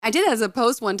I did it as a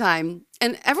post one time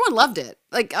and everyone loved it.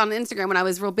 Like on Instagram when I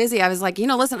was real busy, I was like,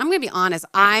 listen, I'm going to be honest.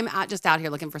 I'm just out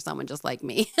here looking for someone just like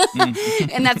me.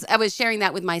 And I was sharing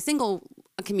that with my single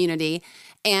community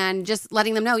and just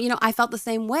letting them know, I felt the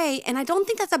same way. And I don't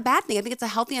think that's a bad thing. I think it's a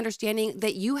healthy understanding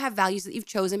that you have values that you've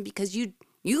chosen because you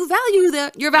value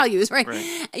your values, right?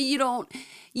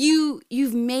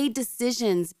 You've made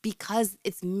decisions because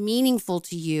it's meaningful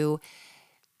to you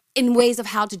in ways of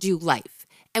how to do life.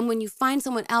 And when you find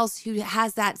someone else who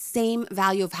has that same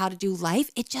value of how to do life,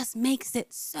 it just makes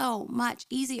it so much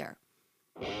easier.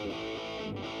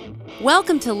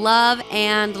 Welcome to Love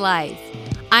and Life.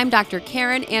 I'm Dr.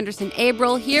 Karen Anderson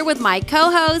Abril here with my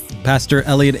co-host, Pastor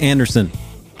Elliot Anderson.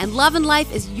 And Love and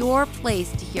Life is your place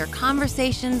to hear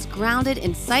conversations grounded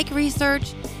in psych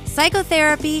research,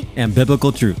 psychotherapy, and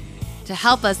biblical truth to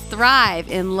help us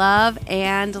thrive in love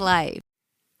and life.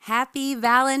 Happy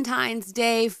Valentine's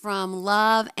Day from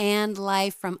Love and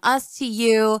Life, from us to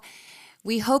you.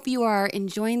 We hope you are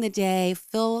enjoying the day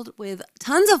filled with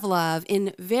tons of love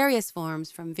in various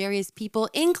forms from various people,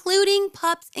 including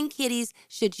pups and kitties,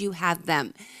 should you have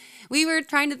them. We were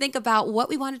trying to think about what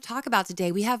we want to talk about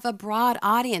today. We have a broad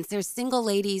audience. There's single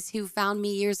ladies who found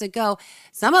me years ago,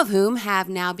 some of whom have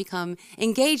now become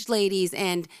engaged ladies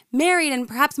and married and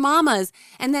perhaps mamas.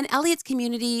 And then Elliot's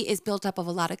community is built up of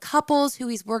a lot of couples who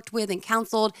he's worked with and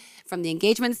counseled from the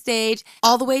engagement stage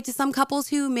all the way to some couples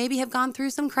who maybe have gone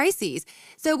through some crises.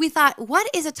 So we thought, what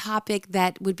is a topic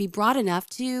that would be broad enough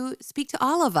to speak to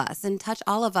all of us and touch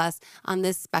all of us on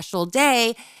this special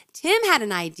day? Tim had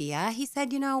an idea. He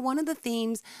said, one of the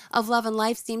themes of Love and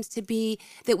Life seems to be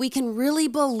that we can really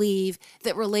believe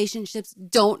that relationships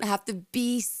don't have to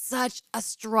be such a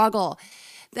struggle.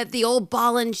 That the old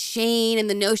ball and chain and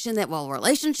the notion that,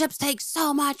 relationships take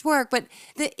so much work, but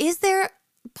is there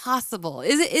possible?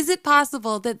 Is it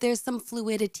possible that there's some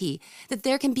fluidity, that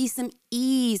there can be some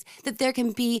ease, that there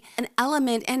can be an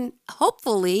element, and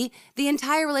hopefully the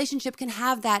entire relationship can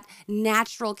have that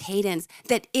natural cadence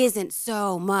that isn't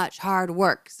so much hard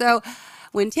work. So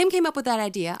when Tim came up with that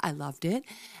idea, I loved it.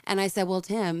 And I said, well,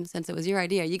 Tim, since it was your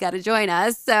idea, you got to join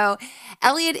us. So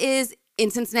Elliot is in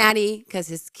Cincinnati because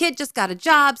his kid just got a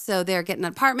job, so they're getting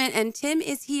an apartment. And Tim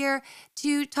is here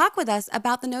to talk with us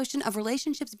about the notion of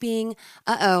relationships being,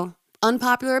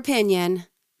 unpopular opinion,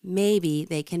 maybe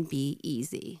they can be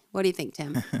easy. What do you think,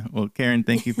 Tim? Well, Karen,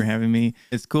 thank you for having me.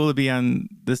 It's cool to be on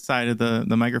this side of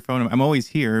the microphone. I'm always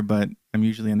here, but I'm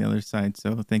usually on the other side.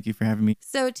 So thank you for having me.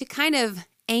 So to kind of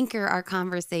anchor our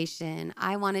conversation,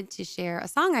 I wanted to share a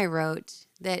song I wrote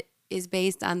that is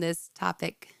based on this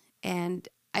topic. And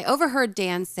I overheard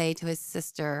Dan say to his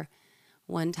sister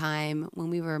one time when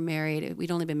we were married,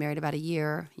 we'd only been married about a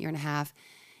year and a half,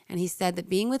 and he said that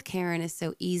being with Karen is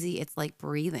so easy, it's like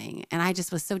breathing. And I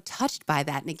just was so touched by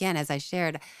that. And again, as I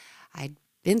shared, I'd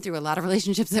been through a lot of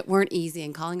relationships that weren't easy,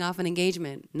 and calling off an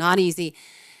engagement, not easy.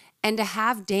 And to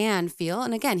have Dan feel,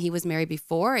 and again, he was married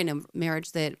before in a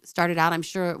marriage that started out, I'm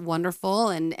sure, wonderful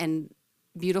and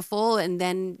beautiful, and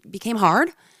then became hard.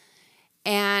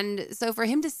 And so for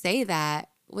him to say that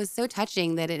was so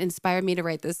touching that it inspired me to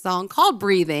write this song called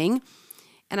Breathing.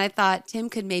 And I thought Tim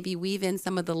could maybe weave in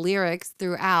some of the lyrics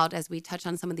throughout as we touch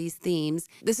on some of these themes.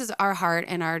 This is our heart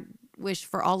and our wish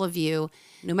for all of you,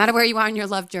 no matter where you are in your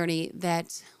love journey,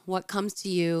 that what comes to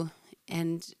you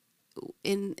and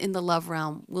in the love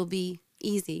realm will be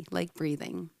easy, like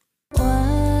breathing.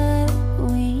 What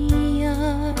we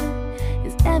are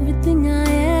is everything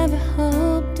I ever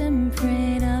hoped and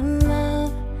prayed our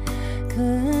love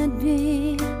could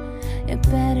be. It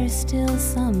better still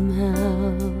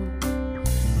somehow.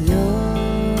 You're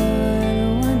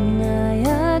the one I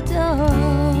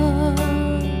adore.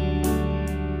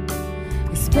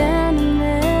 I spend a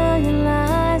million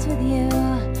lives with you,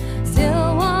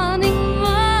 still wanting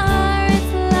more.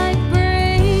 It's like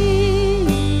breathing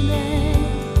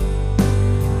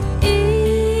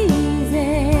easy.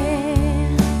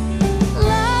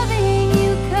 Loving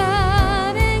you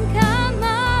couldn't come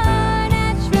more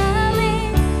naturally.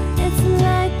 It's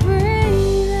like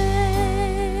breathing.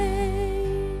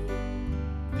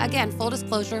 Again, full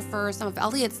disclosure for some of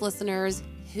Elliot's listeners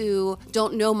who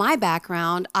don't know my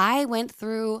background, I went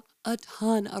through a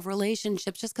ton of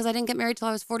relationships just because I didn't get married till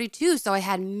I was 42. So I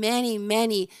had many,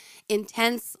 many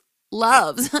intense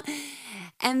loves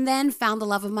and then found the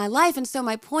love of my life. And so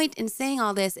my point in saying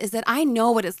all this is that I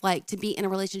know what it's like to be in a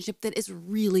relationship that is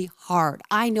really hard.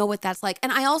 I know what that's like.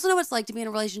 And I also know what it's like to be in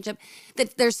a relationship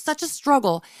that there's such a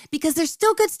struggle because there's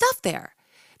still good stuff there.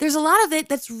 There's a lot of it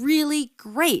that's really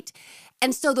great.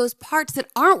 And so those parts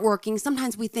that aren't working,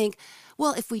 sometimes we think,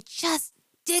 well, if we just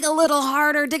dig a little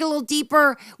harder, dig a little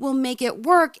deeper, we'll make it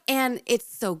work. And it's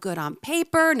so good on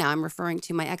paper. Now I'm referring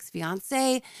to my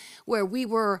ex-fiance, where we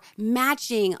were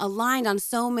matching, aligned on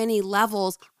so many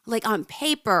levels. Like on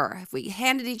paper, if we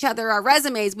handed each other our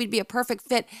resumes, we'd be a perfect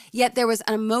fit. Yet there was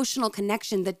an emotional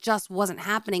connection that just wasn't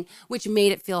happening, which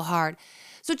made it feel hard.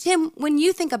 So Tim, when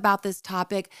you think about this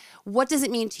topic, what does it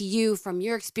mean to you from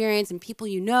your experience and people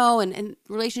you know and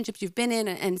relationships you've been in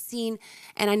and seen?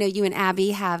 And I know you and Abby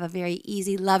have a very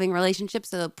easy, loving relationship,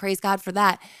 so praise God for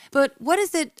that. But how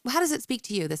does it speak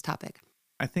to you, this topic?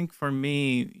 I think for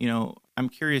me, I'm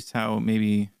curious how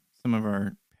maybe some of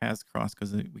our paths cross,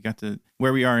 because we got to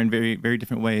where we are in very, very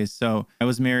different ways. So I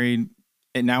was married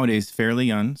nowadays fairly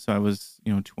young. So I was,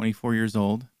 24 years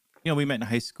old. We met in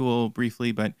high school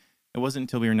briefly, but it wasn't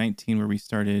until we were 19 where we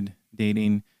started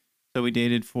dating. So we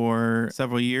dated for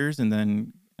several years and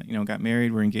then, got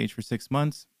married. We're engaged for 6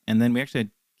 months. And then we actually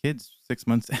had kids 6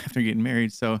 months after getting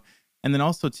married. So, and then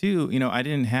also too, I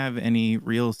didn't have any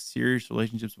real serious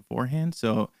relationships beforehand.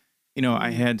 So,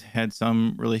 I had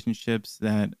some relationships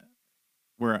that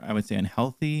were, I would say,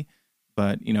 unhealthy,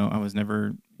 but, I was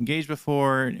never engaged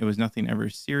before. It was nothing ever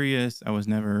serious. I was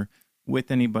never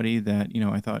with anybody that,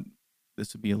 I thought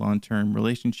this would be a long-term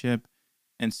relationship.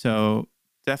 And so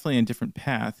definitely a different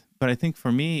path. But I think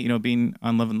for me, being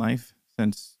on Love and Life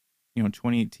since,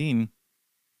 2018,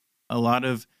 a lot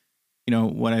of,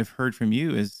 what I've heard from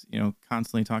you is,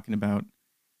 constantly talking about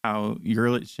how your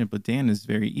relationship with Dan is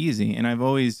very easy. And I've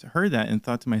always heard that and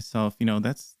thought to myself,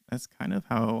 that's kind of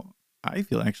how I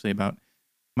feel actually about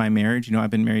my marriage.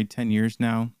 I've been married 10 years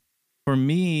now. For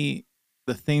me,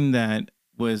 the thing that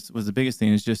was the biggest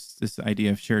thing is just this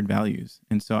idea of shared values.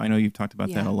 And so I know you've talked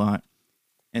about that a lot.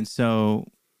 And so,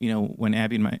 when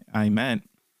Abby and I met,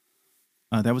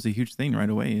 that was a huge thing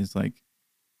right away, is like,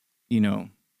 are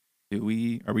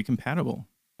we compatible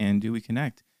and do we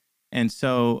connect? And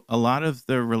so a lot of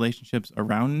the relationships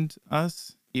around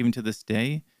us, even to this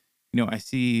day, I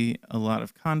see a lot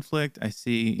of conflict. I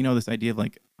see, this idea of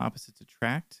like opposites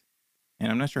attract.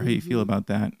 And I'm not sure how you feel about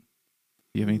that.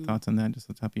 Do you have any thoughts on that, just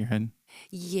on the top of your head?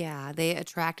 Yeah, they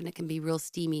attract, and it can be real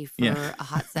steamy for a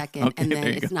hot second, Okay, and then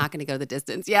there you it's go. not going to go the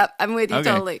distance. Yep, I'm with you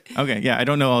totally. Okay. Yeah. I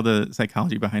don't know all the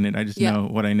psychology behind it. I just know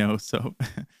what I know. So,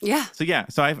 Yeah.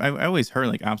 So I always heard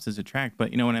like opposites attract,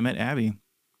 but when I met Abby,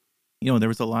 there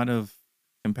was a lot of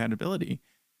compatibility,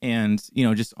 and,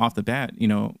 just off the bat,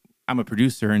 I'm a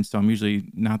producer, and so I'm usually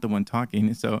not the one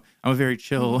talking. So I'm a very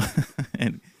chill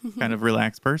and kind of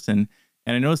relaxed person.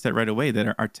 And I noticed that right away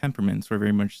that our temperaments were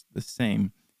very much the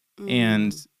same.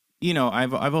 And,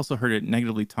 I've also heard it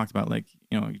negatively talked about, like,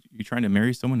 you're trying to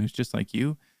marry someone who's just like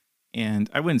you. And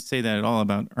I wouldn't say that at all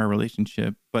about our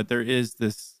relationship, but there is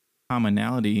this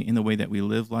commonality in the way that we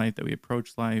live life, that we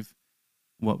approach life,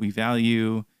 what we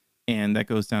value. And that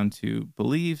goes down to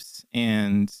beliefs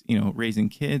and, raising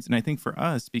kids. And I think for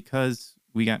us, because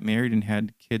we got married and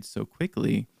had kids so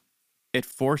quickly, it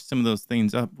forced some of those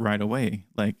things up right away.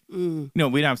 Like, we'd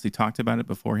obviously talked about it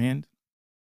beforehand,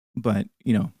 but,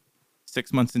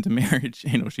 6 months into marriage,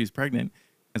 she's pregnant.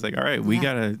 It's like, all right, we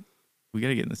gotta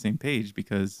get in the same page,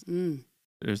 because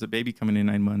there's a baby coming in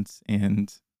 9 months,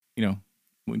 and,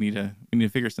 we need to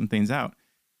figure some things out.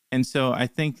 And so I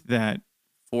think that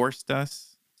forced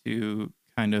us to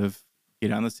kind of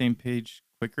get on the same page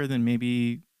quicker than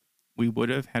maybe we would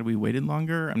have had we waited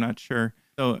longer. I'm not sure.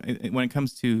 So when it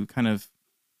comes to kind of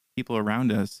people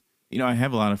around us, I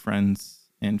have a lot of friends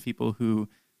and people who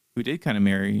did kind of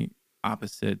marry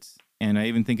opposites. And I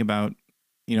even think about,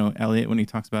 Elliot, when he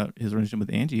talks about his relationship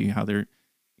with Angie, how they're,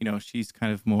 she's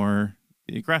kind of more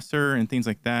the aggressor and things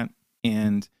like that.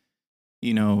 And,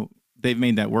 they've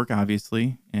made that work,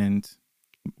 obviously, and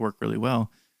work really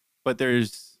well. But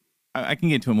I can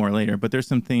get to it more later, but there's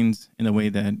some things in the way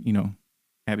that,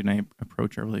 Abby and I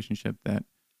approach our relationship that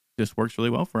just works really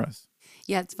well for us.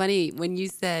 Yeah, it's funny when you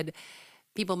said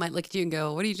people might look at you and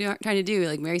go, "What are you trying to do?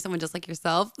 Like marry someone just like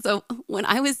yourself?" So when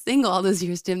I was single all those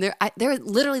years, Tim, there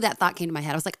literally that thought came to my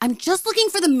head. I was like, I'm just looking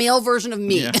for the male version of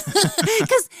me,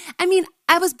 because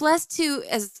I was blessed to,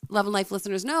 as Love and Life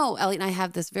listeners know, Elliot and I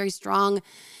have this very strong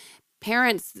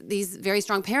parents, these very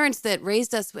strong parents that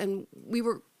raised us, and we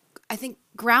were, I think,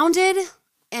 grounded.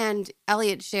 And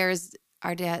Elliot shares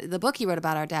our dad, the book he wrote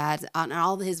about our dad, on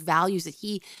all his values that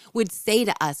he would say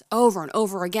to us over and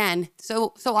over again,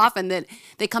 so often that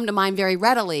they come to mind very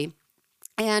readily.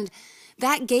 And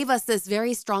that gave us this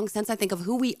very strong sense, I think, of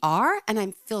who we are. And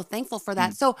I feel thankful for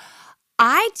that. So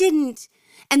I didn't,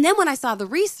 and then when I saw the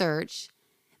research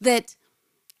that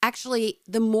actually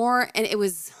and it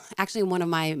was actually one of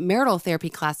my marital therapy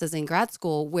classes in grad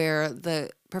school, where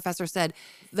the professor said,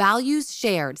 values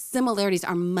shared, similarities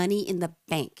are money in the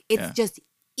bank. It's Yeah. just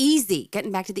easy.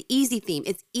 Getting back to the easy theme.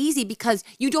 It's easy because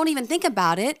you don't even think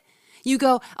about it. You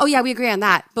go, oh yeah, we agree on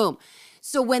that. Boom.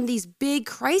 So when these big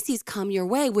crises come your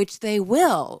way, which they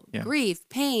will, Yeah. grief,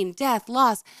 pain, death,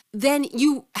 loss, then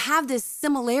you have this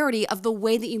similarity of the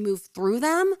way that you move through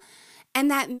them. And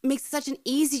that makes such an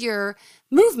easier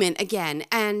movement again.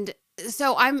 And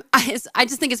so I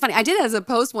just think it's funny. I did it as a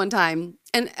post one time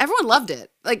and everyone loved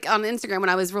it. Like on Instagram when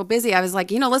I was real busy, I was like,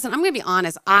 listen, I'm going to be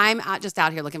honest. I'm just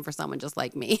out here looking for someone just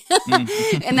like me.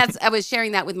 And I was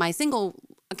sharing that with my single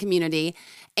community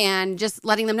and just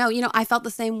letting them know, I felt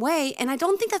the same way. And I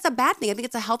don't think that's a bad thing. I think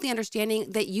it's a healthy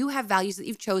understanding that you have values that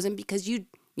you've chosen because you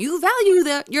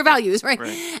value your values, right?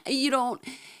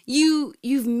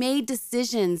 You've made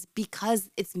decisions because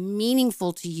it's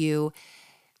meaningful to you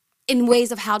in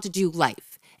ways of how to do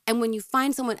life. And when you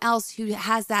find someone else who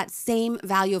has that same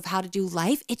value of how to do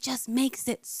life, it just makes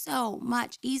it so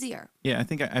much easier. Yeah, I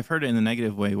think I've heard it in the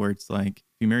negative way where it's like, if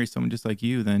you marry someone just like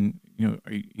you, then, you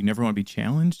never want to be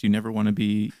challenged. You never want to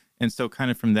be. And so kind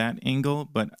of from that angle,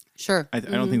 but Sure. I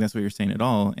don't think that's what you're saying at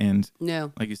all. And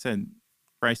No. like you said,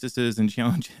 crises and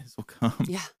challenges will come.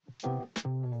 Yeah.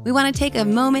 We want to take a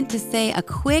moment to say a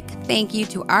quick thank you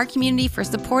to our community for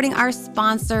supporting our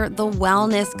sponsor, The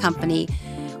Wellness Company.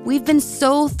 We've been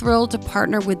so thrilled to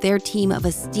partner with their team of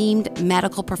esteemed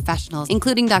medical professionals,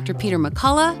 including Dr. Peter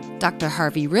McCullough, Dr.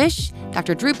 Harvey Risch,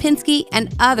 Dr. Drew Pinsky,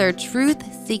 and other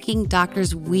truth-seeking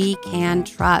doctors we can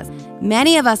trust.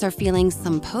 Many of us are feeling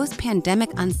some post-pandemic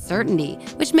uncertainty,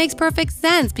 which makes perfect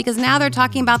sense because now they're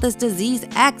talking about this disease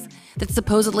X that's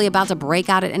supposedly about to break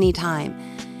out at any time.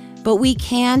 But we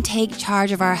can take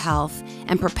charge of our health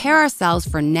and prepare ourselves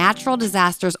for natural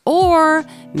disasters or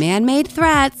man-made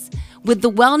threats with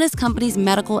the Wellness Company's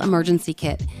Medical Emergency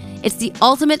Kit. It's the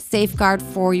ultimate safeguard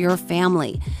for your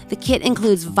family. The kit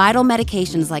includes vital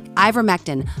medications like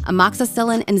ivermectin,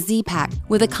 amoxicillin, and Z-Pak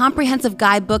with a comprehensive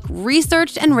guidebook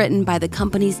researched and written by the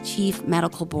company's chief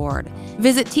medical board.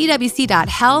 Visit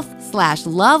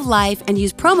twc.health/lovelife and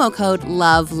use promo code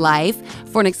LOVELIFE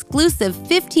for an exclusive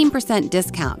 15%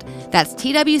 discount. That's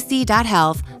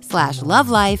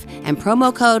twc.health/lovelife and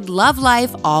promo code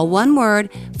LOVELIFE, all one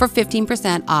word, for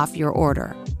 15% off your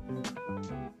order.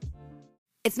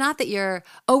 It's not that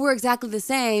we're exactly the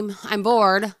same. I'm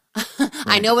bored.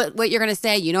 I know what you're going to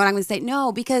say. You know what I'm going to say?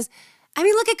 No, because,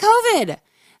 look at COVID.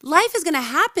 Life is going to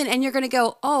happen and you're going to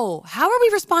go, oh, how are we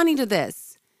responding to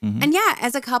this? Mm-hmm. And yeah,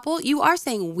 as a couple, you are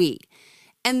saying we.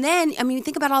 And then,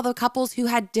 think about all the couples who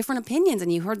had different opinions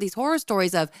and you heard these horror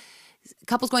stories of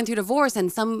couples going through divorce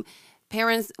and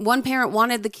one parent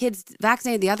wanted the kids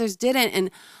vaccinated, the others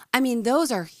didn't. And those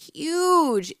are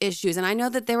huge issues. And I know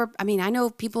that I know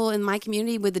people in my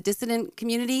community with the dissident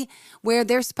community where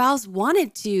their spouse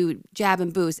wanted to jab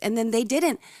and boost and then they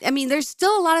didn't. There's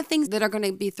still a lot of things that are going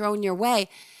to be thrown your way.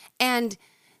 And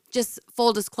just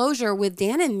full disclosure with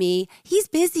Dan and me, he's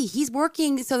busy. He's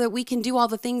working so that we can do all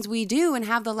the things we do and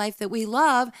have the life that we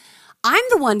love. I'm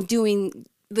the one doing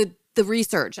the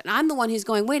research. And I'm the one who's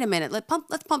going, wait a minute, let's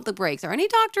pump the brakes. Are any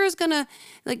doctors going to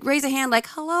raise a hand like,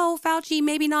 hello, Fauci,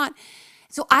 maybe not.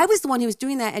 So I was the one who was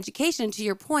doing that education. To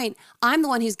your point, I'm the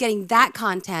one who's getting that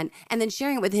content and then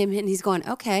sharing it with him. And he's going,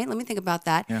 okay, let me think about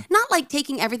that. Yeah. Not like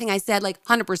taking everything I said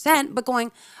 100%, but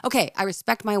going, okay, I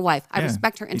respect my wife. I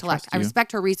respect her intellect. I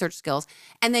respect her research skills.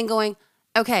 And then going,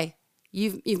 okay,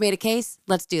 you've made a case.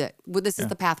 Let's do it. This is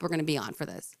the path we're going to be on for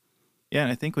this. Yeah.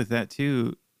 And I think with that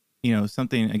too,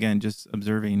 something, again, just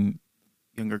observing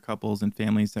younger couples and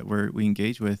families that we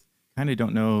engage with, kind of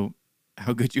don't know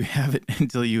how good you have it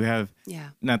until you have,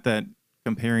 not that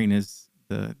comparing is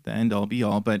the end all be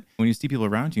all, but when you see people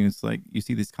around you, it's like you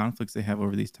see these conflicts they have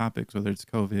over these topics, whether it's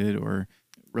COVID or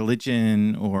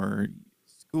religion or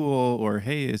school or,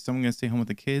 hey, is someone going to stay home with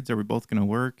the kids? Are we both going to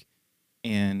work?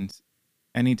 And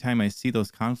anytime I see those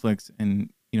conflicts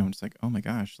and, I'm just like, oh my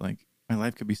gosh, my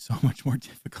life could be so much more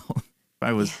difficult.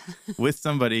 I was with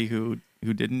somebody who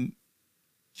didn't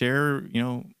share,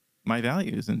 my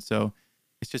values. And so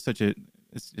it's just it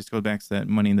just goes back to that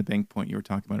money in the bank point you were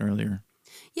talking about earlier.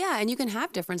 Yeah. And you can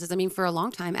have differences. For a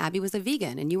long time, Abby was a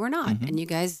vegan and you were not. Mm-hmm. And you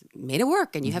guys made it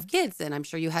work and you have kids. And I'm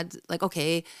sure you had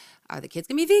okay, are the kids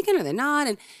going to be vegan or they're not?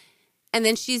 And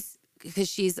then because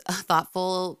she's a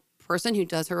thoughtful person who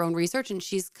does her own research and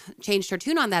she's changed her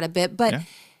tune on that a bit. But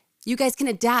you guys can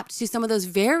adapt to some of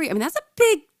those that's a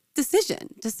big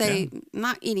decision to say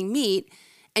not eating meat.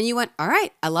 And you went, all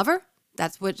right, I love her.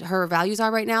 That's what her values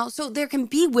are right now. So there can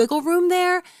be wiggle room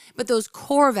there, but those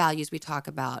core values we talk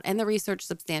about and the research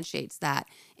substantiates that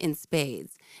in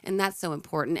spades. And that's so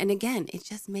important. And again, it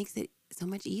just makes it so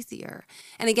much easier.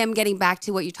 And again, getting back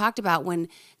to what you talked about, when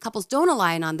couples don't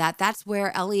align on that, that's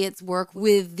where Elliot's work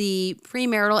with the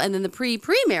premarital and then the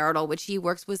pre-premarital, which he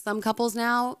works with some couples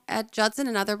now at Judson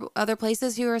and other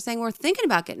places who are saying we're thinking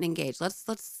about getting engaged. Let's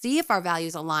see if our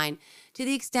values align to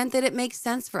the extent that it makes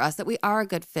sense for us, that we are a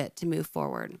good fit to move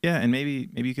forward. Yeah, and maybe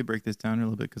you could break this down a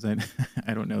little bit, because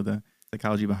I don't know the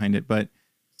psychology behind it, but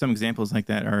some examples like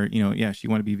that are, she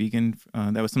wanted to be vegan.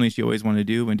 That was something she always wanted to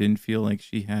do and didn't feel like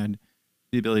she had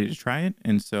the ability to try it.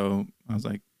 And so I was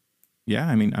like, yeah,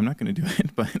 I mean, I'm not going to do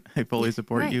it, but I fully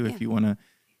support you if you want to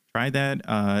try that.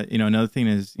 Another thing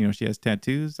is, she has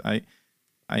tattoos. I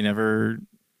don't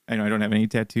have any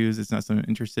tattoos. It's not something I'm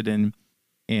interested in.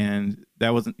 And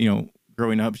that wasn't,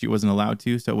 growing up, she wasn't allowed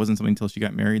to. So it wasn't something until she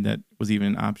got married that was even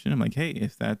an option. I'm like, hey,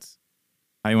 if that's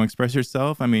how you want to express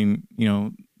yourself, I mean,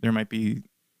 there might be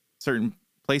certain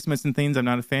placements and things I'm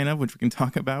not a fan of, which we can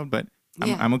talk about, but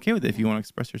I'm okay with it if you want to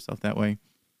express yourself that way.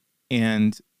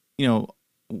 And,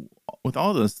 with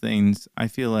all those things, I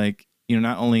feel like,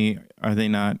 not only are they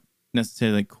not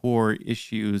necessarily like core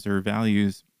issues or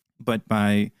values, but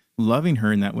by loving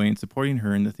her in that way and supporting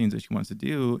her in the things that she wants to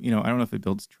do, I don't know if it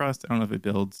builds trust. I don't know if it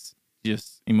builds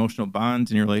just emotional bonds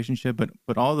in your relationship,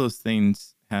 but all those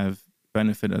things have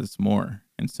benefited us more.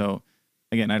 And so,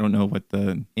 again, I don't know what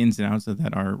the ins and outs of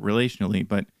that are relationally,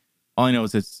 but all I know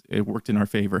is it worked in our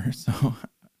favor. So,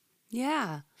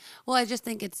 yeah. Well, I just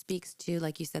think it speaks to,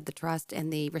 like you said, the trust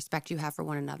and the respect you have for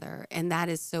one another. And that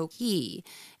is so key.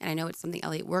 And I know it's something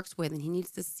Elliot works with, and he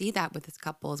needs to see that with his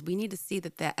couples. We need to see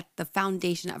that at the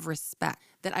foundation of respect,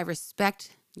 that I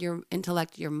respect your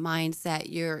intellect, your mindset,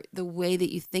 the way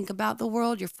that you think about the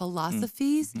world, your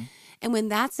philosophies. Mm-hmm. And when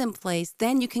that's in place,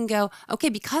 then you can go, okay,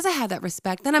 because I have that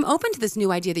respect, then I'm open to this new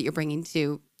idea that you're bringing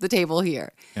to the table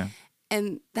here. Yeah.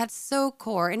 And that's so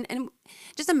core. And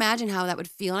just imagine how that would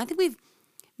feel. And I think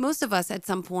most of us at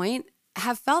some point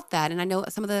have felt that. And I know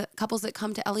some of the couples that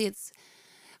come to Elliot's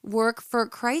work for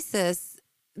crisis,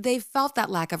 they've felt that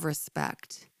lack of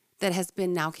respect that has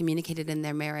been now communicated in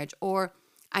their marriage. Or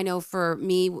I know for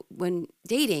me, when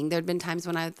dating, there'd been times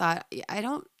when I thought, I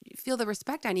don't feel the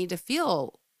respect I need to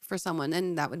feel for someone.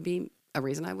 And that would be a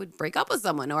reason I would break up with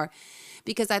someone, or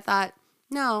because I thought,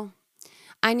 no,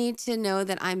 I need to know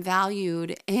that I'm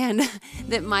valued and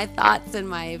that my thoughts and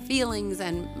my feelings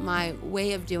and my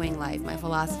way of doing life, my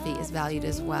philosophy is valued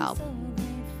as well.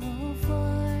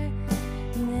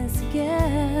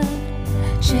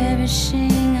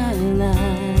 Cherishing our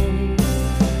lives,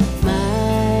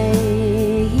 my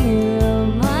hero,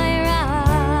 my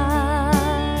rock.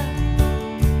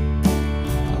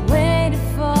 I waited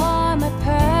for my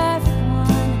perfect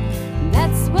one.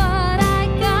 That's what I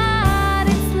got.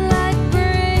 It's like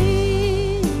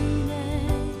breathing.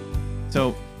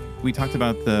 So we talked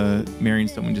about the marrying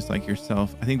someone just like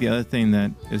yourself. I think the other thing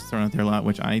that is thrown out there a lot,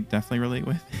 which I definitely relate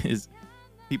with, is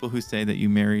people who say that you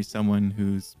marry someone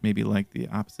who's maybe like the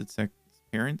opposite sex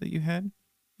parent that you had.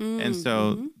 Mm-hmm. And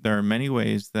so there are many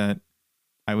ways that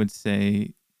I would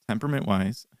say, temperament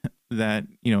wise, that,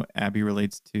 Abby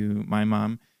relates to my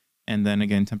mom. And then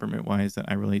again, temperament wise, that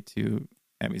I relate to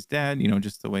Abby's dad,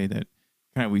 just the way that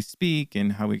kind of we speak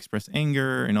and how we express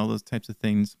anger and all those types of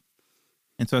things.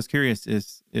 And so I was curious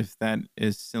if that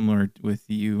is similar with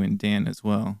you and Dan as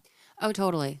well. Oh,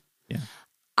 totally. Yeah.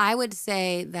 I would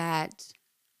say that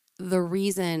the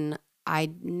reason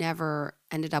I never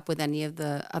ended up with any of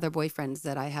the other boyfriends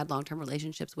that I had long-term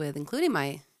relationships with, including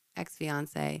my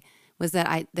ex-fiance, was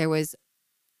that there was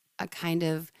a kind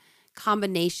of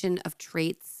combination of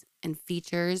traits and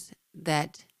features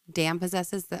that Dan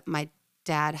possesses that my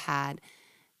dad had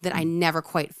that I never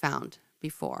quite found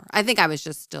before. I think I was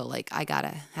just still like, I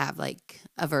gotta have like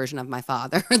a version of my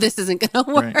father. This isn't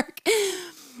gonna work. Right.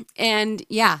 And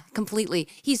yeah, completely.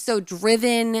 He's so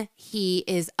driven. He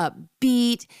is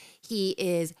upbeat. He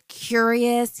is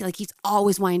curious. Like he's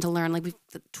always wanting to learn. Like we've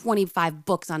 25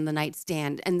 books on the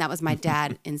nightstand, and that was my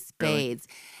dad in spades.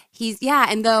 Really?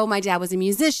 And though my dad was a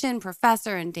musician,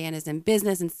 professor, and Dan is in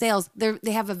business and sales,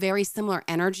 they have a very similar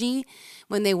energy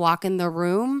when they walk in the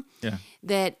room. Yeah.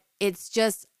 That it's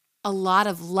just a lot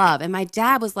of love. And my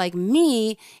dad was like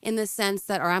me in the sense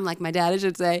that, or I'm like my dad, I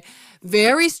should say,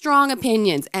 very strong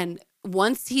opinions. And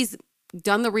once he's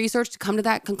done the research to come to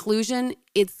that conclusion,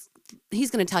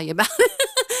 he's going to tell you about it.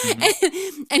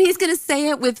 Mm-hmm. and he's going to say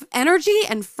it with energy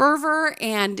and fervor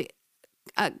and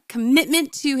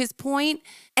commitment to his point.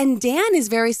 And Dan is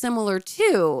very similar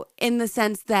too, in the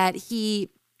sense that he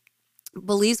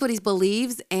believes what he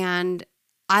believes. And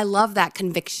I love that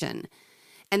conviction.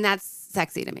 And that's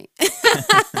sexy to me.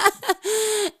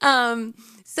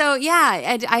 So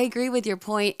yeah, I agree with your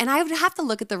point, and I would have to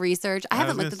look at the research. I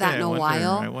haven't was looked at gonna that say, in a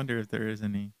while. I wonder if there is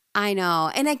any. I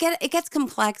know. And it gets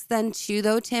complex then too,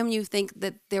 though, Tim. You think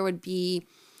that there would be,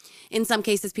 in some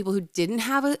cases, people who didn't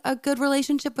have a good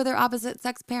relationship with their opposite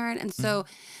sex parent. And so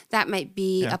that might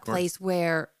be Yeah, a of course. place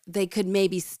where they could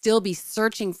maybe still be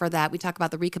searching for that. We talk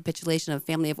about the recapitulation of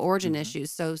family of origin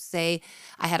issues. So say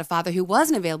I had a father who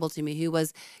wasn't available to me, who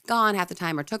was gone half the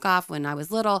time or took off when I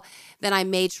was little, then I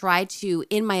may try to,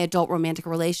 in my adult romantic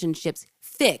relationships,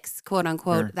 fix, quote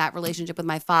unquote, Sure. that relationship with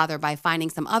my father by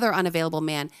finding some other unavailable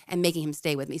man and making him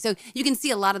stay with me. So you can see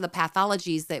a lot of the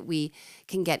pathologies that we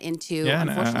can get into, Yeah,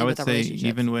 and unfortunately, I with would our say relationships.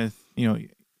 even with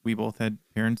we both had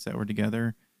parents that were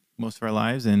together most of our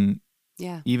lives, and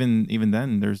Yeah. even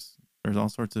then, there's all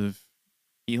sorts of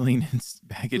healing and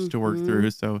baggage to work Mhm.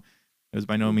 through. So it was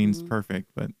by no means Mhm.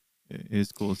 perfect, but it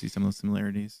is cool to see some of those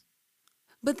similarities.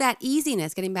 But that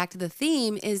easiness, getting back to the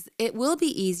theme, is it will be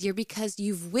easier because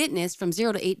you've witnessed from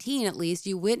 0 to 18, at least,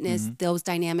 you witnessed those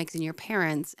dynamics in your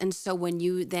parents. And so when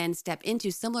you then step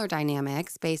into similar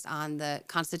dynamics based on the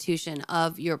constitution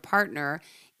of your partner,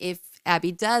 if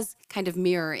Abby does kind of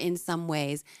mirror in some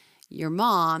ways your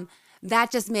mom,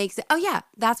 that just makes it, oh, yeah,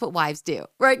 that's what wives do,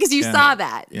 right? Because you Yeah. saw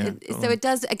that. Yeah, So totally. it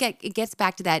does, again, it gets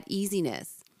back to that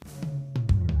easiness.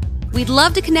 We'd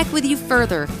love to connect with you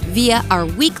further via our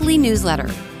weekly newsletter.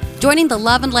 Joining the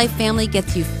Love and Life family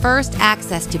gets you first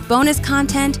access to bonus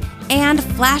content and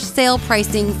flash sale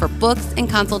pricing for books and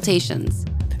consultations.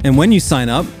 And when you sign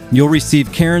up, you'll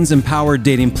receive Karen's Empowered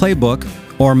Dating Playbook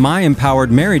or my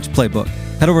Empowered Marriage Playbook.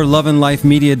 Head over to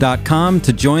loveandlifemedia.com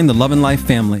to join the Love and Life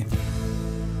family.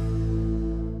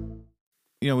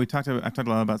 I've talked a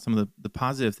lot about some of the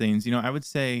positive things. I would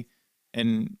say,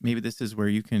 and maybe this is where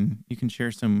you can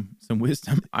share some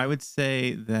wisdom. I would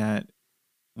say that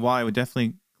while I would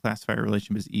definitely classify a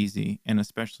relationship as easy, and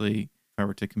especially if I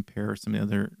were to compare some of the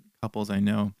other couples I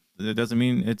know, that doesn't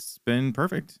mean it's been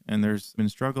perfect. And there's been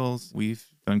struggles. We've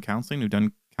done counseling. We've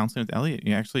done counseling with Elliot.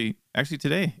 Actually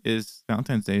today is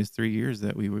Valentine's Day. Is 3 years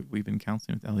that we've been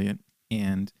counseling with Elliot,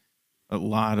 and a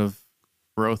lot of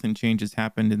growth and changes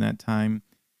happened in that time.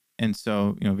 And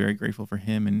so, very grateful for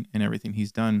him and everything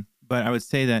he's done. But I would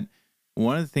say that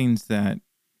one of the things that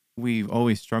we've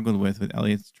always struggled with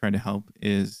Elliot to try to help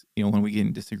is, when we get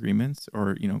in disagreements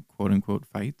or, quote unquote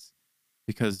fights,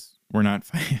 because we're not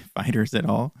fighters at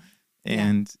all. Yeah.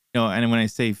 And, and when I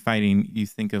say fighting, you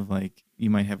think of like, you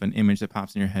might have an image that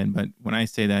pops in your head. But when I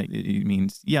say that, it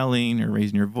means yelling or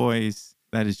raising your voice.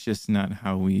 That is just not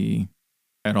how we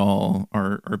at all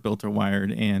are built or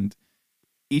wired. And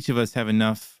each of us have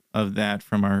enough of that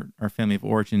from our family of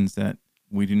origins that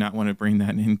we do not want to bring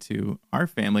that into our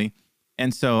family.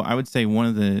 And so I would say one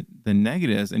of the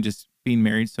negatives, and just being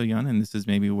married so young, and this is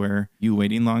maybe where you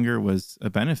waiting longer was a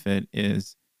benefit,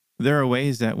 is there are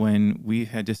ways that when we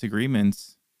had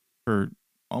disagreements for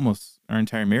almost our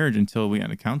entire marriage until we got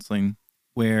into counseling,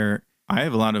 where I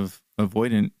have a lot of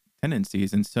avoidant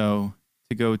tendencies. And so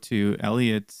to go to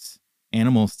Elliot's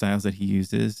animal styles that he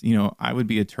uses, I would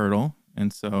be a turtle.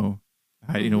 And so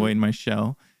hiding away in my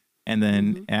shell. And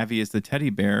then Abby is the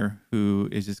teddy bear, who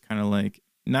is just kind of like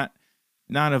not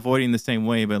avoiding the same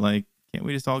way, but like, can't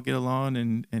we just all get along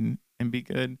and be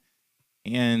good?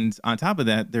 And on top of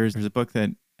that, there's a book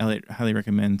that Elliot highly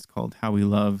recommends called How We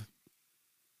Love.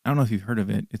 I don't know if you've heard of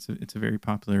it. It's a very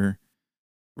popular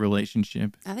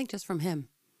relationship. I think just from him.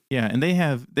 Yeah, and they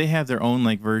have their own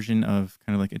like version of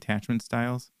kind of like attachment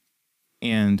styles.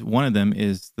 And one of them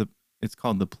is it's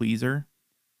called the pleaser.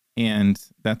 And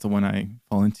that's the one I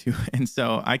fall into. And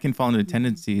so I can fall into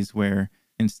tendencies where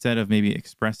instead of maybe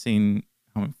expressing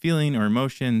how I'm feeling or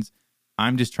emotions,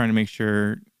 I'm just trying to make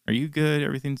sure, are you good?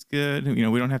 Everything's good.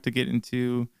 We don't have to get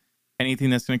into anything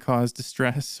that's going to cause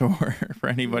distress or for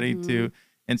anybody to.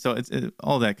 And so it's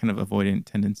all that kind of avoidant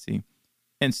tendency.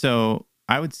 And so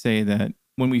I would say that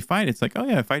when we fight, it's like, oh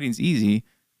yeah, fighting's easy.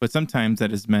 But sometimes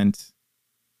that is meant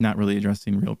not really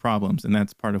addressing real problems. And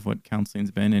that's part of what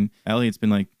counseling's been. And Elliot's been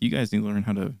like, you guys need to learn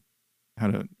how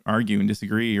to argue and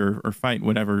disagree or fight,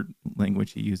 whatever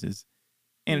language he uses.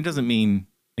 And it doesn't mean,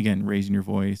 again, raising your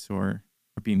voice or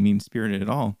being mean-spirited at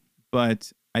all.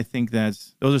 But I think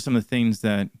those are some of the things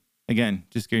that, again,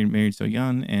 just getting married so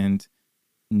young and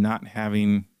not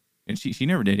having, and she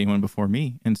never dated anyone before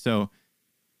me. And so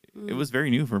it was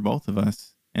very new for both of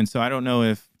us. And so I don't know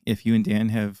if you and Dan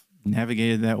have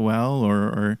navigated that well,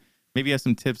 or maybe you have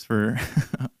some tips for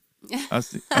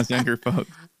us younger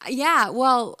folks. Yeah,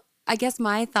 well, I guess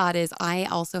my thought is I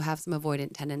also have some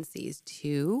avoidant tendencies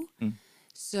too.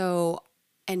 So,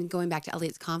 and going back to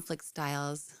Elliot's conflict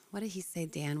styles, what did he say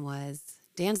Dan was?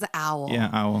 Dan's the owl.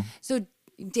 Yeah, owl. So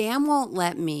Dan won't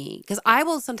let me because I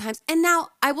will sometimes, and now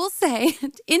I will say,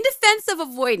 in defense of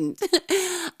avoidant,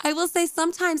 I will say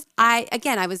sometimes I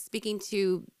was speaking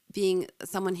to being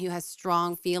someone who has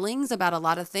strong feelings about a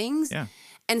lot of things. Yeah.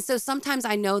 And so sometimes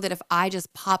I know that if I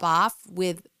just pop off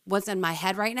with what's in my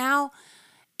head right now,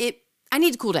 I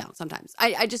need to cool down sometimes.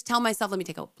 I just tell myself, let me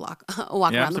take a walk Yeah,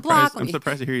 around the block. I'm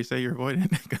surprised to hear you say you're avoidant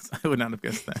because I would not have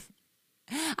guessed that.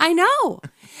 I know.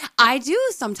 I do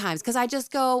sometimes because I just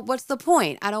go, what's the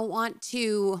point? I don't want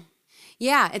to.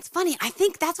 Yeah, it's funny. I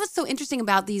think that's what's so interesting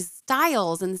about these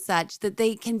styles and such, that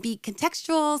they can be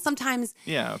contextual sometimes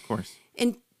Yeah, of course.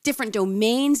 in different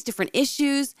domains, different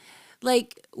issues.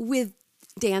 Like with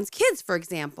Dan's kids, for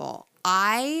example,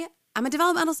 I'm a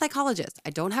developmental psychologist. I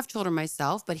don't have children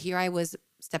myself, but here I was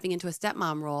stepping into a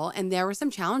stepmom role, and there were some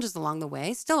challenges along the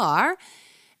way, still are.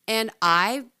 And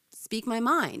I speak my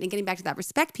mind. And getting back to that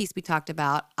respect piece we talked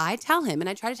about, I tell him, and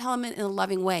I try to tell him in a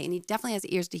loving way, and he definitely has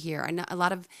ears to hear. I know a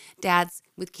lot of dads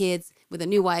with kids, with a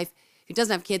new wife who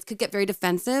doesn't have kids, could get very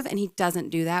defensive, and he doesn't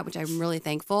do that, which I'm really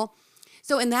thankful.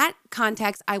 So in that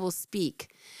context, I will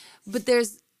speak. But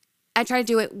I try to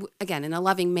do it, again, in a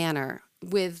loving manner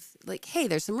with like, hey,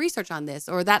 there's some research on this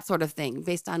or that sort of thing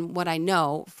based on what I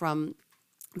know from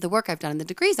the work I've done and the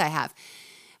degrees I have.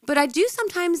 But I do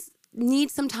sometimes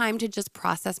need some time to just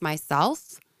process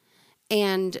myself.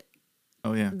 And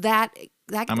Oh yeah. that's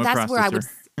where I would,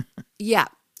 processor. yeah.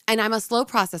 And I'm a slow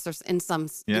processor in some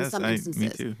Yes,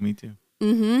 instances. me too.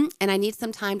 And I need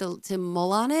some time to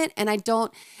mull on it. And it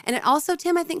also,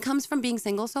 Tim, I think comes from being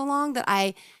single so long that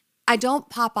I don't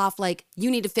pop off like, you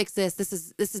need to fix this. This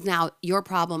is now your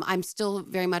problem. I'm still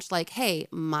very much like, hey,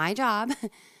 my job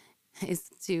is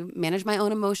to manage my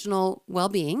own emotional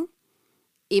well-being,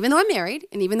 even though I'm married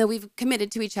and even though we've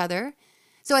committed to each other.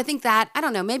 So I think that, I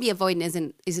don't know, maybe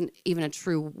avoidant isn't even a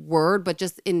true word, but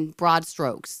just in broad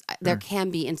strokes, there can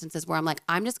be instances where I'm like,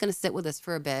 I'm just going to sit with this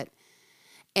for a bit.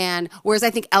 And whereas I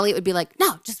think Elliot would be like,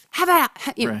 no, just have it out.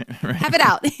 Right. Have it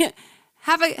out.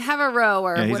 have a row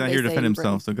or Yeah, he's what not do here they to say defend in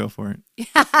Britain? himself, so go for it.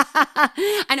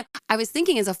 I know. I was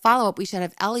thinking as a follow-up, we should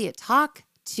have Elliot talk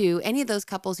to any of those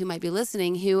couples who might be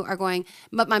listening who are going,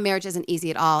 but my marriage isn't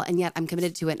easy at all, and yet I'm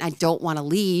committed to it, and I don't want to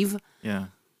leave. Yeah.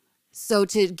 So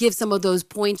to give some of those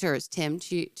pointers, Tim,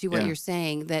 to what Yeah. you're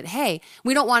saying, that, hey,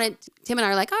 we don't want it. Tim and I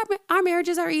are like, our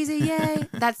marriages are easy. Yay.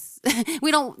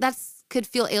 Could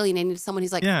feel alienating to someone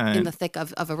who's like Yeah, in the thick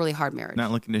of a really hard marriage.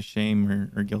 Not looking to shame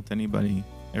or guilt anybody.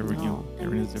 Everyone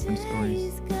has different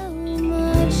stories. Days go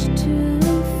much too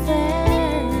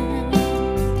fast.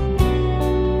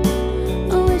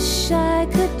 I wish I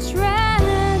could drag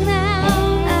now.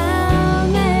 I'll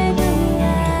make it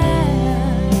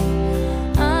last.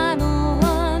 I don't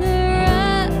wanna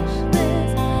rush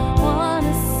this.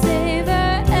 Wanna savor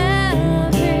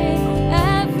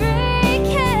every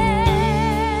kiss.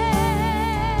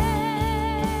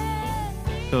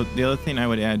 So the other thing I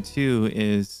would add too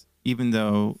is, even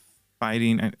though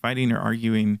fighting or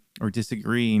arguing or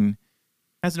disagreeing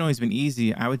hasn't always been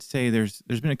easy, I would say there's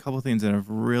been a couple of things that have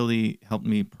really helped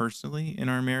me personally in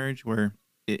our marriage, where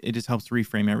it just helps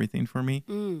reframe everything for me.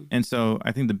 And so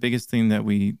I think the biggest thing that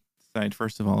we decide,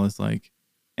 first of all, is like,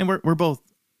 and we're both,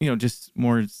 just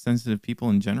more sensitive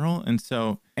people in general. And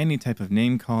so any type of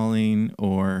name calling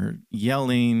or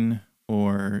yelling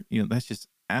or, that's just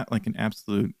like an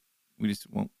absolute, we just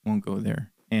won't go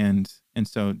there. And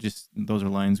so just those are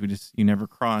lines you never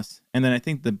cross. And then I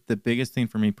think the biggest thing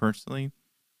for me personally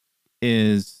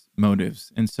is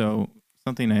motives. And so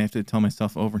something I have to tell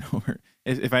myself over and over,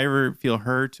 if I ever feel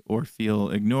hurt or feel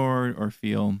ignored or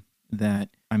feel that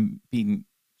I'm being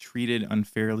treated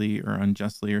unfairly or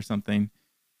unjustly or something,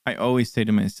 I always say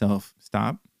to myself,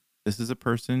 stop. This is a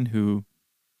person who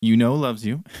loves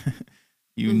you,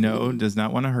 does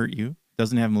not want to hurt you,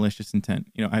 doesn't have malicious intent.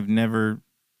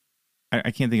 I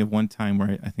can't think of one time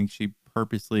where I think she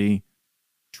purposely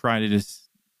tried to just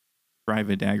drive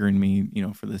a dagger in me,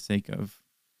 for the sake of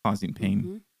causing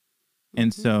pain.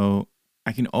 And so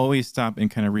I can always stop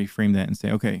and kind of reframe that and say,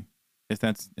 okay, if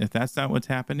that's not what's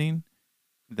happening,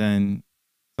 then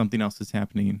something else is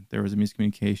happening. There was a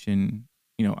miscommunication.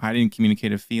 I didn't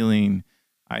communicate a feeling.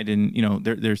 I didn't,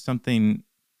 there's something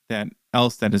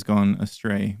else that has gone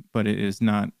astray, but it is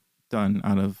not done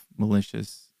out of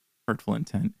malicious, hurtful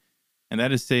intent. And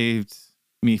that has saved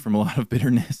me from a lot of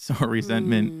bitterness or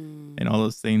resentment and all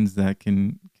those things that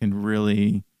can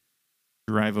really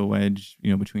drive a wedge,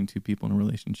 between two people in a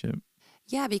relationship.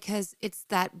 Yeah, because it's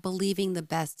that believing the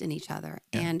best in each other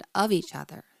and of each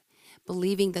other.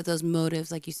 Believing that those motives,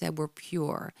 like you said, were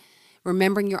pure.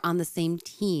 Remembering you're on the same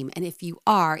team. And if you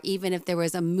are, even if there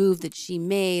was a move that she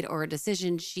made or a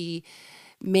decision she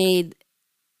made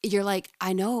you're like,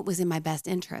 I know it was in my best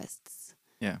interests.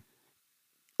 Yeah.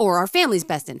 Or our family's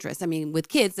best interest. I mean, with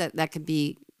kids, that could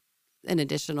be an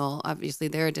additional, obviously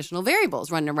there are additional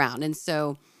variables running around. And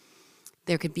so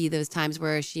there could be those times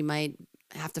where she might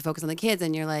have to focus on the kids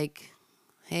and you're like,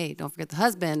 hey, don't forget the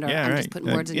husband, or Yeah, I'm right. just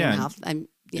putting words in your mouth.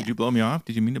 Did you blow me off?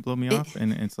 Did you mean to blow me off?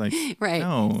 And it's like, Right.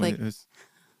 no, It's like, it was,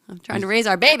 I'm trying to raise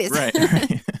our babies. right.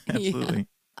 Absolutely. Yeah.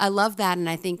 I love that. And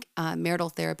I think marital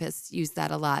therapists use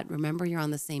that a lot. Remember, you're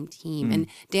on the same team. And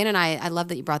Dan and I love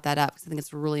that you brought that up because I think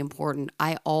it's really important.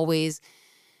 I always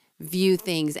view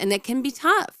things, and it can be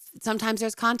tough. Sometimes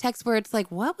there's context where it's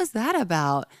like, what was that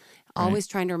about? Right. Always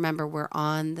trying to remember we're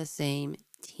on the same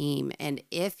team. And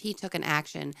if he took an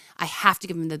action, I have to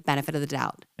give him the benefit of the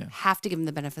doubt. Yeah. Have to give him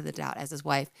the benefit of the doubt as his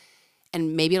wife.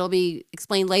 And maybe it'll be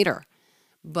explained later.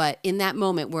 But in that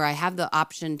moment where I have the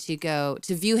option to go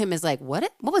to view him as like,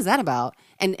 what was that about?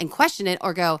 And question it,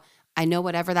 or go, I know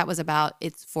whatever that was about,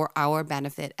 it's for our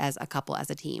benefit as a couple, as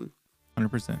a team.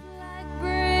 100%. Like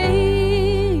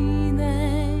breathing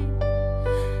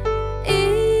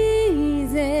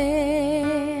easy,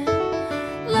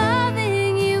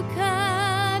 loving you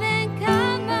couldn't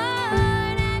come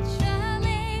more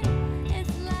naturally.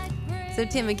 It's like So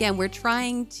Tim, again, we're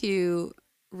trying to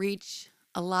reach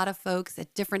a lot of folks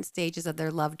at different stages of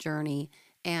their love journey.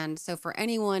 And so for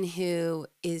anyone who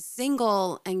is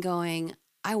single and going,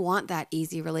 I want that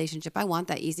easy relationship, I want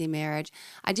that easy marriage,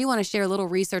 I do want to share a little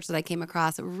research that I came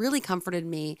across. It really comforted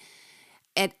me.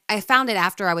 I found it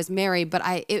after I was married, but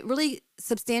it really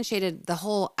substantiated the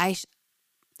whole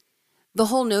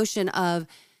notion of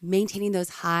maintaining those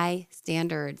high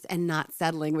standards and not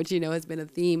settling, which, has been a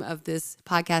theme of this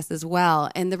podcast as well.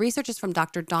 And the research is from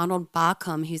Dr. Donald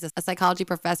Bauckham. He's a psychology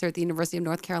professor at the University of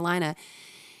North Carolina.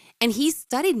 And he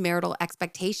studied marital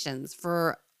expectations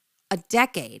for a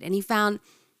decade. And he found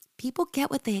people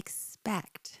get what they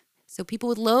expect. So people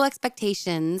with low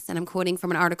expectations, and I'm quoting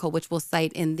from an article which we'll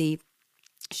cite in the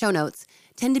show notes,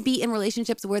 tend to be in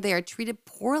relationships where they are treated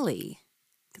poorly.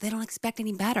 They don't expect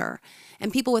any better.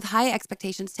 And people with high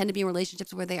expectations tend to be in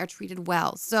relationships where they are treated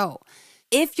well. So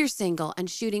if you're single and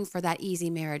shooting for that easy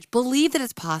marriage, believe that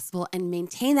it's possible and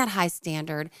maintain that high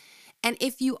standard. And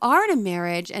if you are in a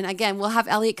marriage, and again, we'll have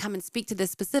Elliot come and speak to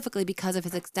this specifically because of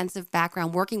his extensive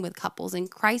background working with couples in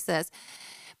crisis,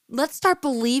 let's start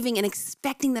believing and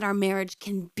expecting that our marriage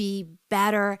can be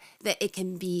better, that it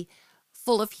can be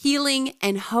full of healing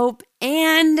and hope.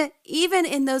 And even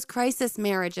in those crisis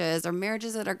marriages or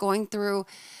marriages that are going through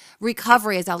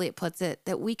recovery, as Elliot puts it,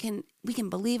 that we can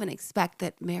believe and expect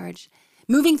that marriage,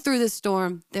 moving through the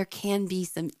storm, there can be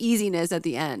some easiness at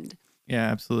the end.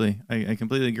 Yeah, absolutely. I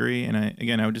completely agree. And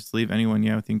I would just leave anyone,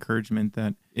 with the encouragement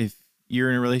that if you're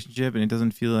in a relationship and it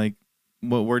doesn't feel like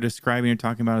what we're describing or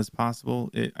talking about is possible,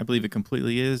 I believe it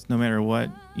completely is, no matter what,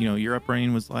 your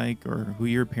upbringing was like or who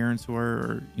your parents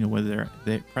were, or, whether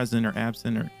they're present or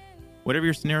absent, or whatever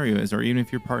your scenario is, or even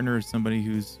if your partner is somebody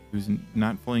who's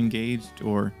not fully engaged,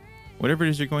 or whatever it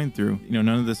is you're going through, none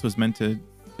of this was meant to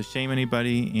shame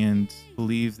anybody, and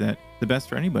believe that the best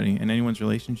for anybody and anyone's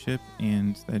relationship,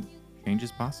 and that change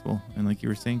is possible. And like you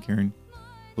were saying, Karen,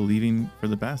 believing for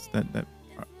the best, that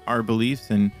our beliefs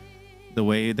and the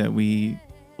way that we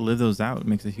live those out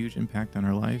makes a huge impact on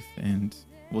our life, and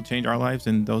will change our lives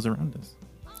and those around us.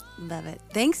 Love it.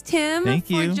 Thanks, Tim, Thank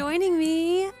for you. joining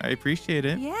me. I appreciate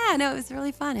it. Yeah, no, it was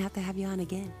really fun. I have to have you on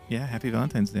again. Yeah. Happy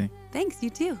Valentine's Day. Thanks, you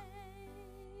too.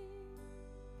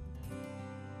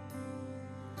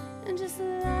 And just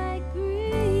like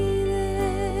breathing.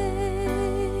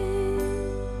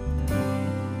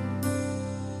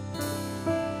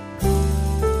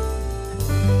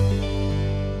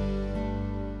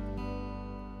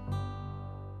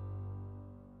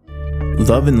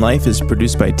 Love and Life is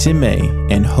produced by Tim May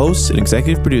and hosts and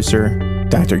executive producer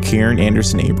Dr. Karen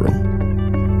Anderson Abril.